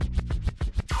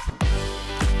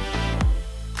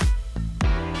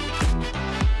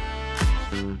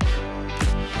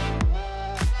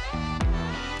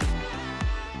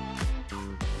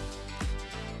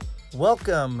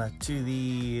Welcome to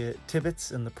the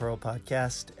Tibbets and the Pearl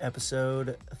podcast,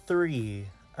 episode 3.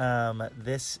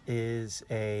 This is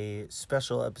a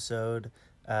special episode.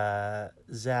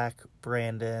 Zach,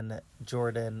 Brandon,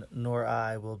 Jordan, nor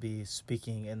I will be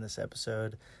speaking in this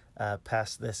episode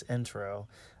past this intro.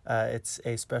 It's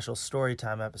a special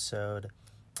storytime episode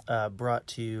brought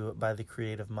to you by the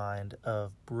creative mind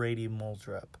of Brady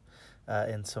Moldrup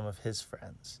and some of his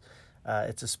friends.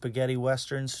 It's a spaghetti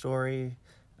western story.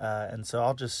 And so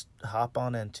I'll just hop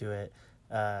on into it.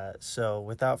 So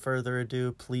without further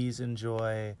ado, please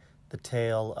enjoy the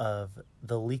tale of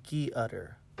the Leaky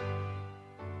Udder.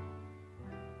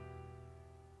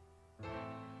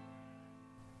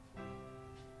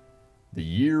 The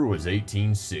year was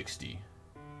 1860.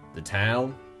 The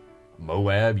town,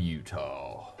 Moab,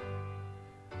 Utah.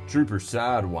 Trooper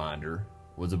Sidewinder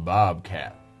was a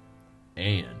bobcat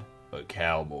and a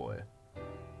cowboy.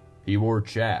 He wore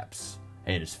chaps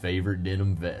and his favorite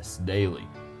denim vest daily.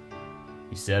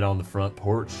 He sat on the front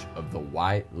porch of the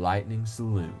White Lightning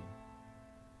Saloon.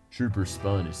 Trooper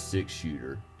spun his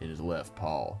six-shooter in his left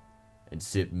paw and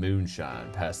sipped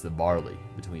moonshine past the barley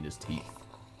between his teeth.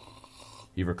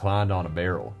 He reclined on a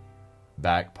barrel,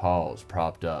 back paws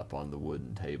propped up on the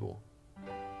wooden table.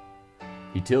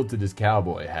 He tilted his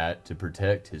cowboy hat to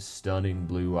protect his stunning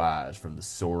blue eyes from the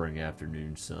soaring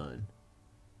afternoon sun.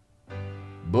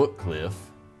 Bookcliff,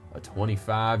 a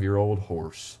 25-year-old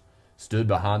horse, stood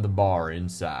behind the bar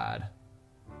inside.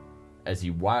 As he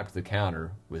wiped the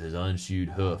counter with his unshoed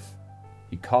hoof,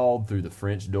 he called through the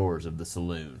French doors of the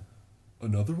saloon.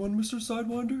 "Another one, Mr.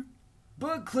 Sidewinder?"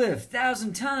 "Bookcliff,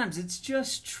 1,000 times, it's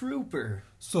just Trooper."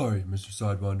 "Sorry, Mr.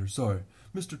 Sidewinder, sorry.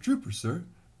 Mr. Trooper, sir."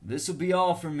 "This'll be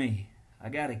all for me. I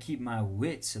gotta keep my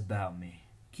wits about me."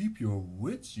 "Keep your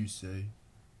wits, you say?"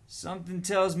 "Something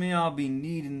tells me I'll be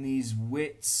needing these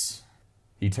wits."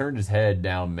 He turned his head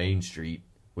down Main Street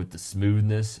with the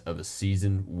smoothness of a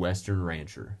seasoned western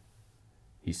rancher.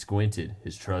 He squinted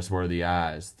his trustworthy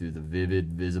eyes through the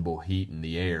vivid, visible heat in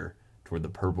the air toward the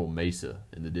purple mesa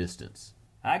in the distance.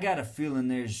 "I got a feeling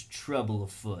there's trouble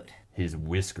afoot." His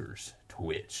whiskers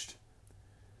twitched.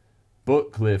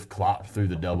 Bookcliff clopped through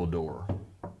the double door.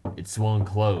 It swung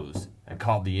closed and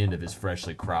caught the end of his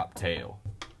freshly cropped tail.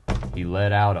 He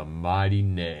let out a mighty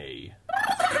neigh.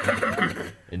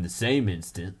 In the same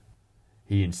instant,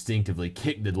 he instinctively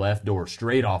kicked the left door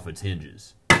straight off its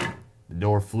hinges. The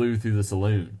door flew through the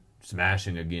saloon,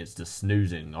 smashing against a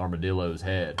snoozing armadillo's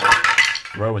head,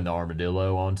 throwing the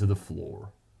armadillo onto the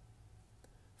floor.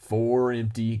 4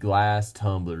 empty glass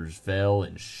tumblers fell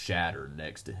and shattered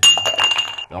next to him.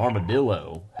 The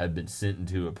armadillo had been sent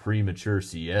into a premature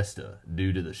siesta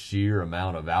due to the sheer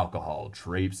amount of alcohol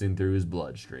traipsing through his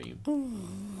bloodstream.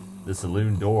 The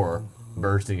saloon door,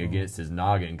 bursting against his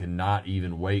noggin, could not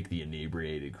even wake the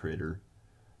inebriated critter.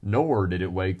 Nor did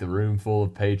it wake the room full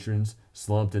of patrons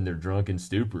slumped in their drunken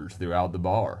stupors throughout the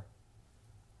bar.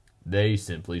 They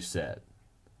simply sat,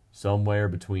 somewhere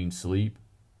between sleep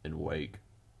and wake.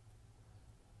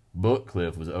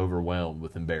 Bookcliff was overwhelmed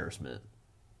with embarrassment.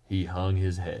 He hung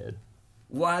his head.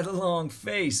 "Why the long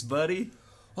face, buddy?"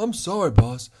 "I'm sorry,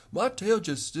 boss. My tail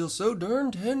just still so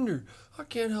darn tender. I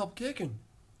can't help kicking."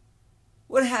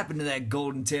 "What happened to that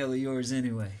golden tail of yours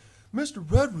anyway?" "Mr.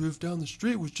 Redroof down the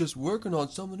street was just working on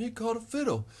something he called a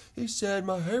fiddle. He said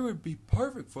my hair would be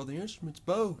perfect for the instrument's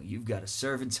bow." "You've got a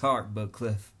servant's heart,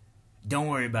 Bookcliff. Don't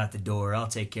worry about the door. I'll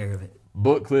take care of it."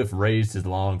 Bookcliff raised his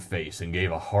long face and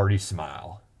gave a hearty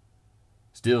smile.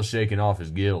 Still shaking off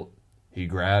his guilt, he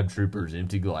grabbed Trooper's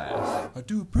empty glass. "I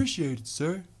do appreciate it,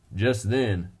 sir." Just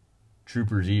then,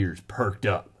 Trooper's ears perked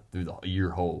up through the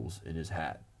ear holes in his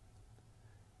hat.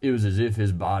 It was as if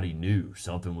his body knew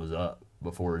something was up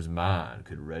before his mind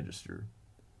could register.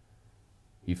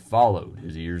 He followed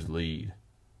his ear's lead.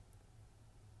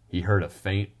 He heard a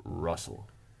faint rustle.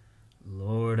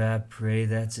 "Lord, I pray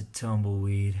that's a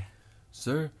tumbleweed."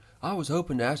 "Sir, I was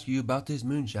hoping to ask you about this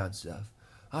moonshine stuff.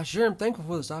 I sure am thankful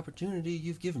for this opportunity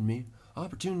you've given me.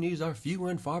 Opportunities are few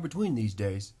and far between these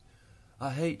days. I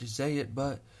hate to say it,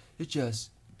 but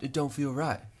it don't feel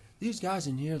right. These guys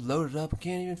in here loaded up and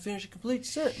can't even finish a complete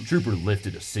sentence." Trooper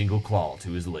lifted a single claw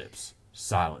to his lips,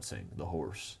 silencing the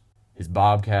horse. His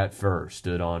bobcat fur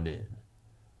stood on end,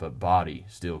 but body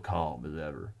still calm as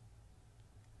ever.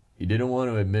 He didn't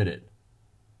want to admit it,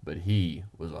 but he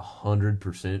was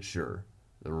 100% sure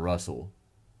the rustle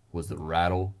was the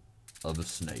rattle of a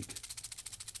snake.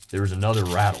 There was another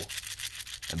rattle,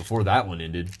 and before that one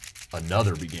ended,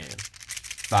 another began.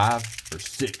 5 or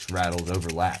 6 rattles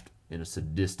overlapped in a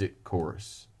sadistic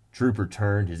chorus. Trooper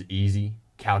turned his easy,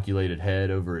 calculated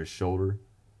head over his shoulder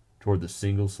toward the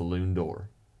single saloon door.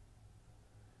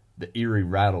 The eerie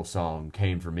rattle song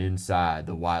came from inside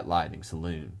the White Lightning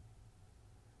saloon.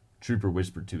 Trooper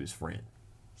whispered to his friend,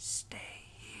 Stay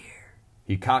here.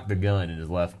 He cocked the gun in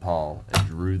his left paw and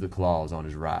drew the claws on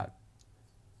his right.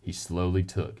 He slowly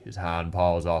took his hind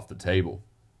paws off the table.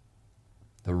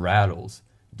 The rattles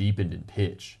deepened in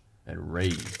pitch and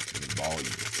raised in volume.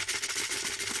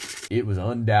 It was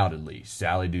undoubtedly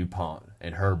Sally DuPont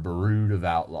and her brood of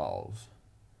outlaws.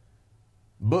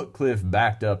 Bookcliff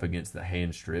backed up against the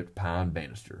hand-stripped pine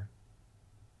banister.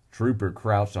 Trooper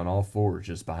crouched on all fours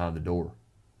just behind the door.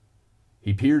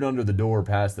 He peered under the door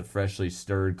past the freshly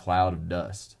stirred cloud of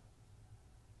dust.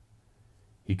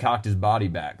 He cocked his body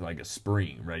back like a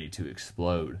spring ready to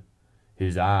explode.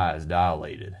 His eyes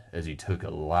dilated as he took a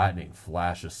lightning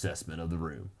flash assessment of the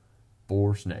room.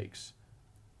 4 snakes.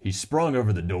 He sprung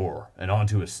over the door and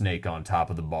onto a snake on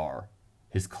top of the bar.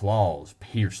 His claws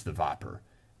pierced the viper,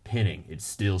 pinning its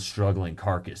still struggling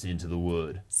carcass into the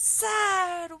wood.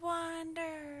 Sidewinder!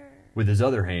 With his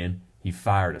other hand, he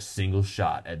fired a single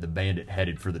shot at the bandit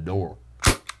headed for the door,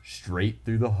 straight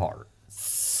through the heart.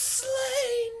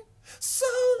 Slain! So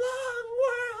long,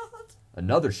 world!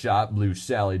 Another shot blew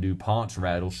Sally DuPont's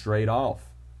rattle straight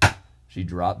off. She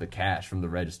dropped the cash from the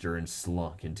register and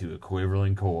slunk into a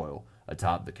quivering coil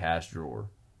atop the cash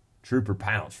drawer. Trooper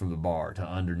pounced from the bar to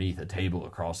underneath a table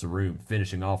across the room,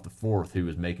 finishing off the 4th who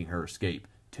was making her escape,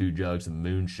 2 jugs of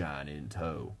moonshine in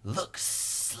tow.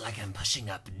 Looks like I'm pushing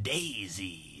up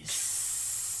daisies.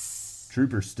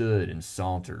 Trooper stood and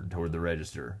sauntered toward the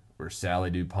register, where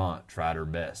Sally DuPont tried her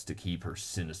best to keep her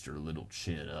sinister little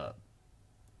chin up.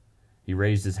 He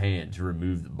raised his hand to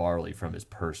remove the barley from his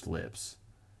pursed lips.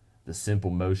 The simple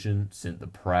motion sent the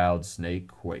proud snake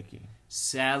quaking.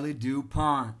 Sally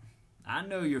DuPont. I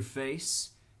know your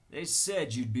face. They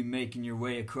said you'd be making your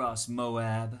way across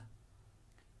Moab.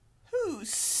 Who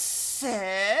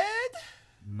said?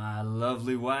 My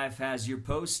lovely wife has your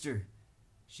poster.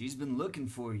 She's been looking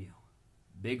for you.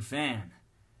 Big fan.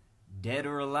 Dead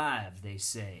or alive, they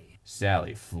say.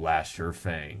 Sally flashed her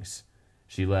fangs.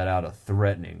 She let out a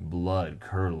threatening,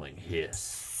 blood-curdling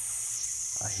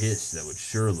hiss. A hiss that would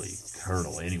surely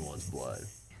curdle anyone's blood,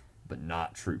 but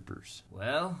not Trooper's.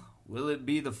 Well, will it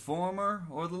be the former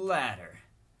or the latter?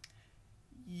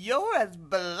 You're as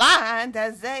blind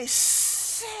as they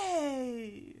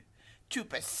say,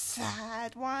 Trooper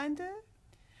Sidewinder.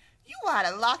 You ought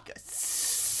to lock your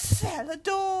cellar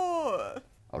door.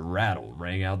 A rattle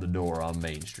rang out the door on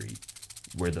Main Street,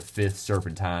 where the 5th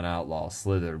Serpentine outlaw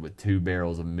slithered with 2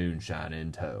 barrels of moonshine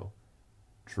in tow.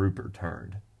 Trooper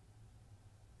turned.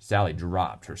 Sally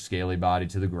dropped her scaly body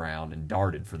to the ground and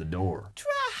darted for the door. Try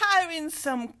hiring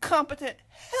some competent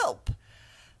help,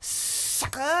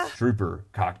 sucker. Trooper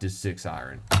cocked his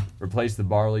 6-iron, replaced the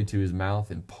barley to his mouth,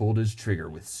 and pulled his trigger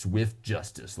with swift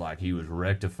justice like he was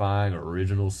rectifying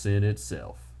original sin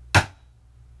itself.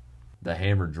 The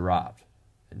hammer dropped,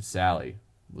 and Sally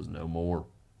was no more.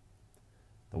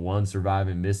 The one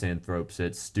surviving misanthrope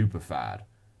sat stupefied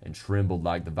and trembled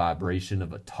like the vibration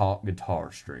of a taut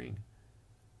guitar string.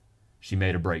 She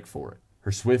made a break for it.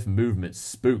 Her swift movements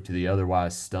spooked the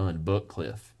otherwise stunned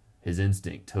Bookcliff. His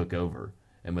instinct took over,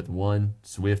 and with one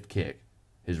swift kick,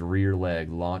 his rear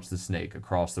leg launched the snake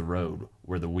across the road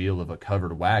where the wheel of a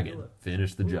covered wagon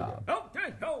finished the job. Oh,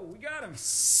 we got him.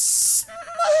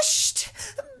 Smushed.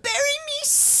 Bury me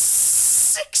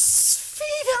 6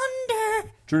 feet under.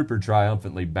 Trooper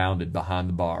triumphantly bounded behind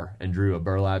the bar and drew a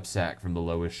burlap sack from the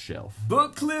lowest shelf.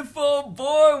 Bookcliff, old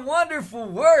boy, wonderful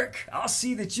work. I'll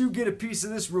see that you get a piece of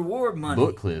this reward money.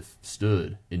 Bookcliff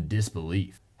stood in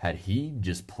disbelief. Had he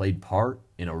just played part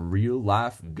in a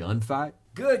real-life gunfight?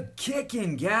 Good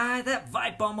kicking, guy. That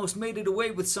Vipe almost made it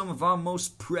away with some of our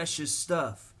most precious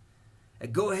stuff.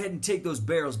 Go ahead and take those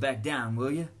barrels back down,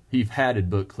 will you? He patted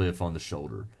Bookcliff on the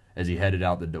shoulder as he headed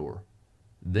out the door.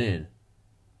 Then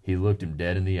he looked him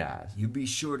dead in the eyes. You be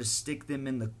sure to stick them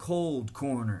in the cold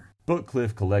corner.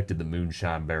 Bookcliff collected the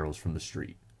moonshine barrels from the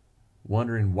street,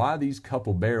 wondering why these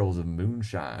couple barrels of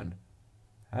moonshine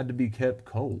had to be kept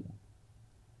cold.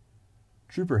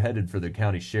 Trooper headed for the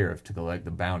county sheriff to collect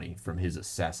the bounty from his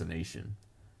assassination.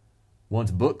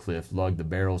 Once Bookcliff lugged the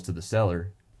barrels to the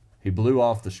cellar, he blew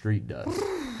off the street dust.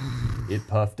 It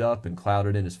puffed up and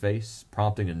clouded in his face,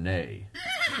 prompting a neigh.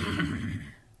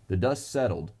 The dust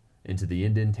settled into the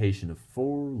indentation of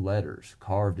 4 letters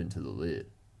carved into the lid.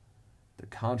 The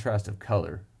contrast of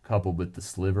color, coupled with the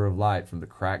sliver of light from the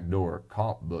cracked door,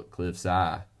 caught Bookcliff's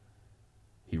eye.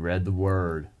 He read the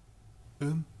word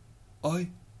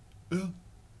M-I-L-K.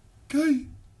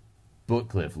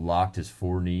 Bookcliff locked his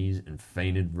 4 knees and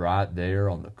fainted right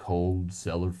there on the cold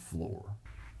cellar floor.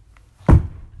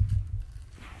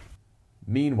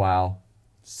 Meanwhile,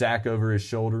 sack over his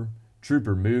shoulder,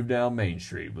 Trooper moved down Main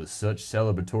Street with such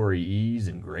celebratory ease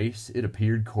and grace it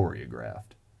appeared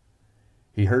choreographed.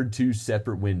 He heard 2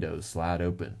 separate windows slide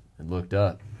open and looked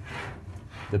up.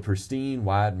 The pristine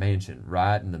white mansion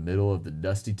right in the middle of the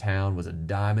dusty town was a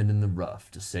diamond in the rough,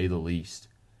 to say the least.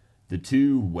 The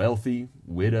 2 wealthy,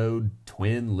 widowed,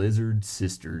 twin lizard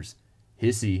sisters,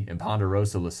 Hissy and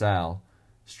Ponderosa LaSalle,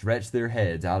 stretched their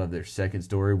heads out of their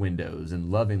second-story windows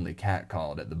and lovingly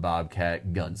catcalled at the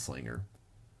Bobcat gunslinger.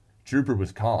 Trooper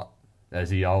was caught, as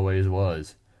he always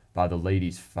was, by the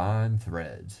ladies' fine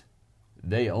threads.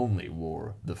 They only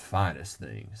wore the finest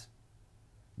things.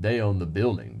 They owned the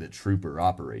building that Trooper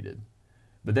operated.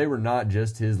 But they were not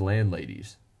just his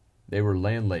landladies. They were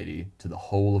landlady to the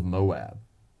whole of Moab.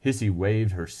 Hissy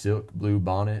waved her silk blue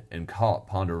bonnet and caught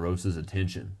Ponderosa's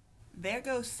attention. There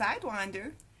goes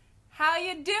Sidewinder. How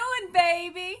you doing,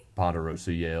 baby?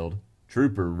 Ponderosa yelled.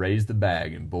 Trooper raised the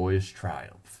bag in boyish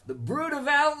triumph. The brood of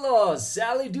outlaws,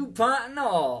 Sally DuPont and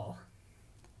all.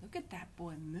 Look at that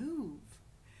boy move.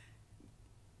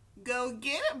 Go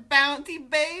get it, Bounty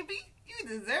baby. You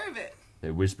deserve it.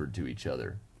 They whispered to each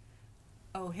other.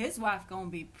 Oh, his wife gonna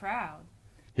be proud.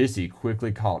 Hissy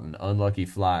quickly caught an unlucky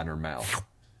fly in her mouth.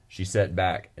 She sat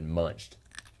back and munched,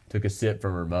 took a sip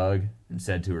from her mug, and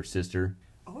said to her sister,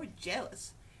 Or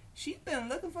jealous. She's been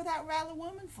looking for that rattler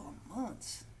woman for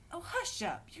months. Oh, hush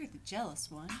up. You're the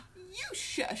jealous one. You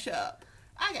shush up.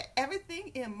 I got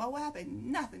everything in Moab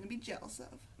and nothing to be jealous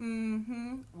of.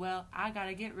 Mm-hmm. Well, I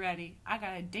gotta get ready. I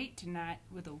got a date tonight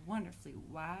with a wonderfully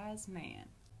wise man.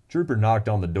 Trooper knocked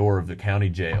on the door of the county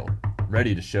jail,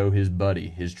 ready to show his buddy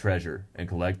his treasure and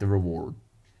collect the reward.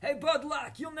 Hey, Bud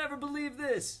Luck, you'll never believe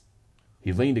this.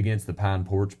 He leaned against the pine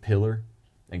porch pillar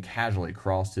and casually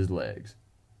crossed his legs.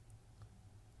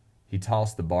 He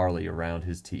tossed the barley around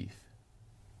his teeth.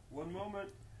 One moment.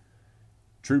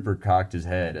 Trooper cocked his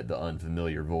head at the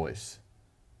unfamiliar voice.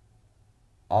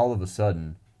 All of a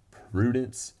sudden,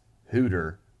 Prudence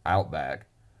Hooter Outback,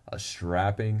 a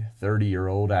strapping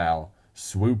 30-year-old owl,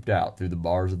 swooped out through the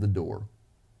bars of the door.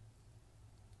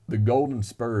 The golden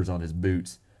spurs on his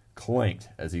boots clanked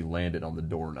as he landed on the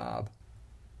doorknob.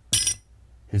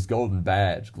 His golden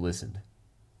badge glistened,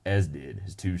 as did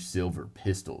his 2 silver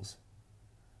pistols.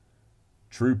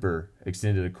 Trooper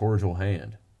extended a cordial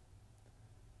hand.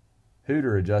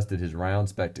 Hooter adjusted his round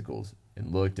spectacles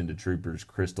and looked into Trooper's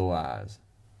crystal eyes.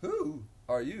 Who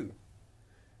are you?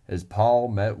 As Paul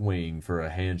met Wing for a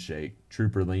handshake,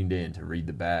 Trooper leaned in to read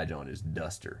the badge on his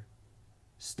duster.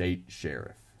 State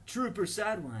Sheriff. Trooper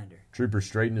Sidewinder. Trooper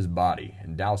straightened his body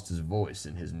and doused his voice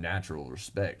in his natural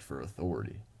respect for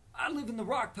authority. I live in the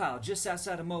rock pile just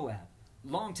outside of Moab.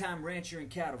 Longtime rancher and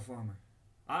cattle farmer.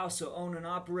 I also own and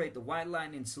operate the White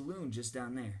Lightning Saloon just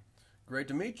down there. Great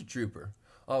to meet you, Trooper.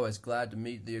 Always glad to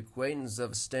meet the acquaintance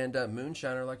of a stand-up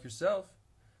moonshiner like yourself.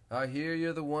 I hear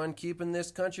you're the one keeping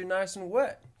this country nice and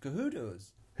wet.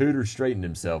 Cahootos. Hooter straightened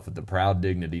himself with the proud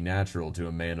dignity natural to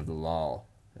a man of the law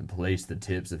and placed the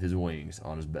tips of his wings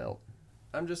on his belt.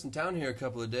 I'm just in town here a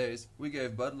couple of days. We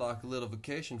gave Budlock a little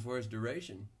vacation for his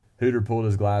duration. Hooter pulled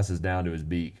his glasses down to his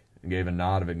beak and gave a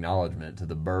nod of acknowledgement to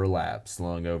the burlap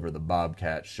slung over the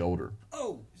bobcat's shoulder.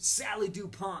 Oh, Sally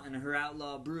DuPont and her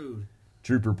outlaw brood.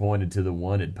 Trooper pointed to the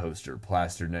wanted poster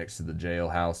plastered next to the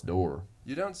jailhouse door.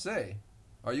 You don't say.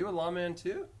 Are you a lawman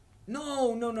too?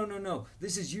 No.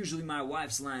 This is usually my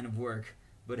wife's line of work.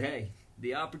 But hey,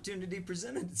 the opportunity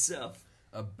presented itself.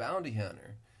 A bounty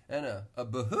hunter and a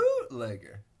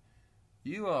bootlegger.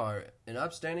 You are an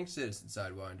upstanding citizen,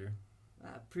 Sidewinder.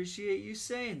 I appreciate you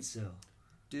saying so.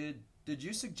 Did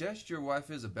you suggest your wife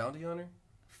is a bounty hunter?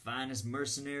 Finest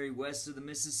mercenary west of the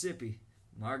Mississippi.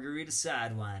 Margarita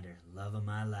Sidewinder, love of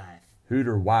my life.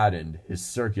 Hooter widened his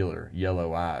circular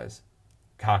yellow eyes,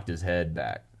 cocked his head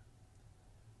back.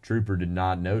 Trooper did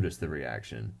not notice the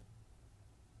reaction.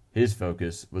 His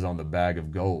focus was on the bag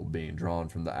of gold being drawn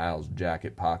from the owl's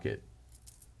jacket pocket.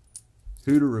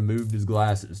 Hooter removed his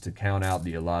glasses to count out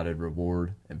the allotted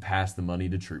reward and passed the money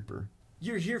to Trooper.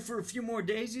 You're here for a few more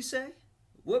days, you say?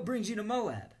 What brings you to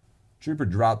Moab? Trooper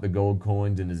dropped the gold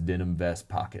coins in his denim vest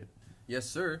pocket. Yes,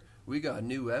 sir. We got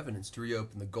new evidence to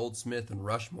reopen the Goldsmith and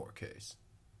Rushmore case.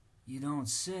 You don't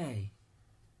say.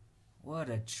 What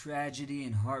a tragedy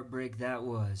and heartbreak that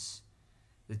was.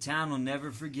 The town will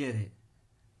never forget it.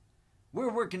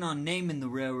 We're working on naming the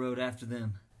railroad after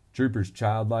them. Trooper's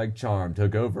childlike charm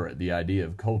took over at the idea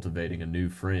of cultivating a new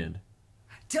friend.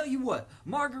 Tell you what,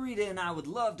 Margarita and I would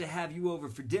love to have you over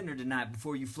for dinner tonight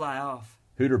before you fly off.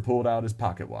 Hooter pulled out his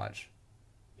pocket watch.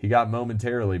 He got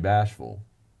momentarily bashful.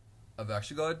 I've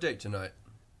actually got a date tonight.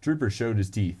 Trooper showed his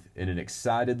teeth in an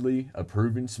excitedly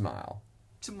approving smile.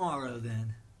 Tomorrow,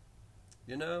 then.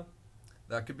 You know,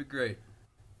 that could be great.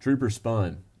 Trooper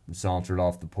spun and sauntered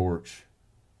off the porch.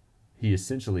 He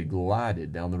essentially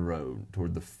glided down the road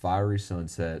toward the fiery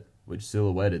sunset which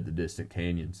silhouetted the distant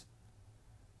canyons.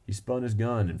 He spun his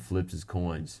gun and flipped his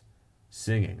coins,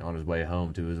 singing on his way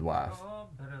home to his wife.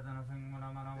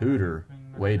 Hooter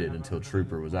waited until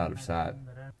Trooper was out of sight,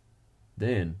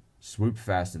 then swooped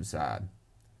fast inside.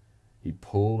 He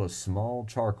pulled a small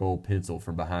charcoal pencil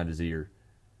from behind his ear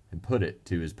and put it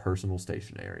to his personal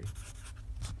stationery.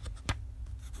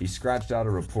 He scratched out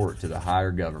a report to the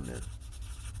higher government.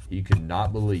 He could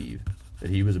not believe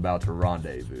that he was about to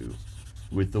rendezvous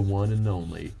with the one and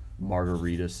only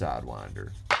Margarita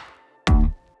Sidewinder.